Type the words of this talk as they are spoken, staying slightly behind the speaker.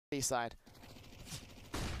B-side.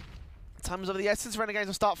 Time's of the essence. Renegades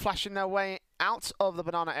will start flashing their way out of the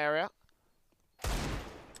banana area.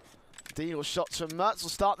 Deagle shots from Mertz will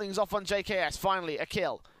start things off on JKS. Finally, a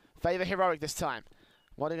kill. Favor Heroic this time.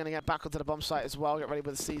 What are going to get back onto the bomb site as well. Get ready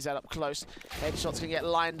with the CZ up close. Headshots can get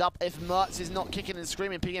lined up if Mertz is not kicking and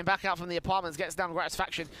screaming. Peeking back out from the apartments. Gets down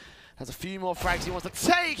Gratisfaction. Has a few more frags he wants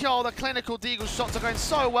to take. Oh, the clinical deagle shots are going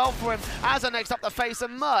so well for him. As next up the face,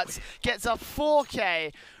 and Mertz gets a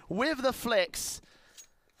 4K with the flicks.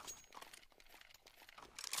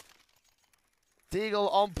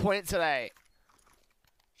 Deagle on point today.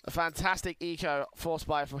 A fantastic eco force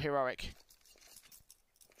buy for Heroic.